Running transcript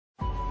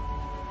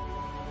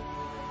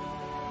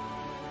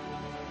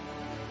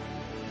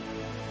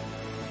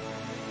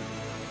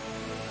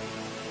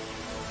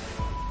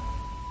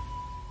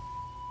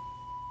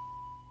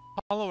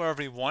Hello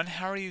everyone,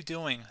 how are you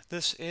doing?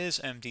 This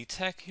is MD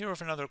Tech here with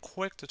another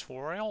quick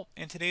tutorial.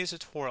 In today's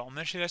tutorial, I'm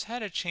going to show you guys how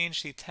to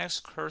change the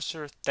text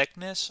cursor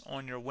thickness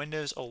on your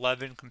Windows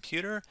 11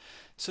 computer.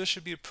 So this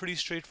should be a pretty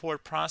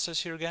straightforward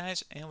process here,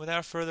 guys. And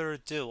without further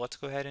ado, let's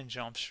go ahead and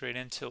jump straight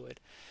into it.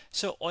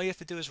 So all you have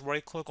to do is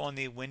right click on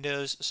the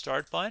Windows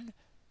Start button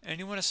and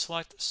you want to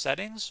select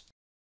Settings.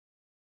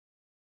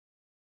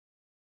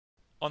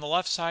 On the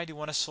left side, you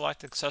want to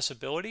select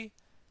Accessibility.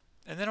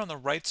 And then on the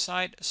right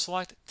side,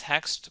 select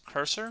Text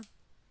Cursor.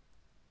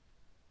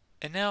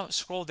 And now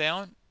scroll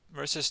down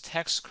where it says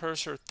Text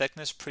Cursor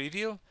Thickness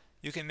Preview.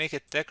 You can make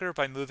it thicker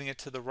by moving it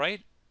to the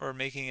right or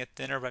making it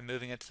thinner by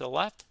moving it to the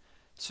left.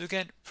 So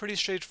again, pretty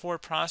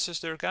straightforward process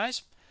there,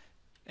 guys.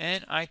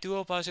 And I do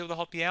hope I was able to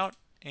help you out.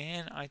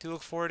 And I do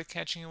look forward to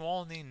catching you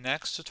all in the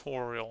next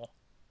tutorial.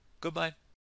 Goodbye.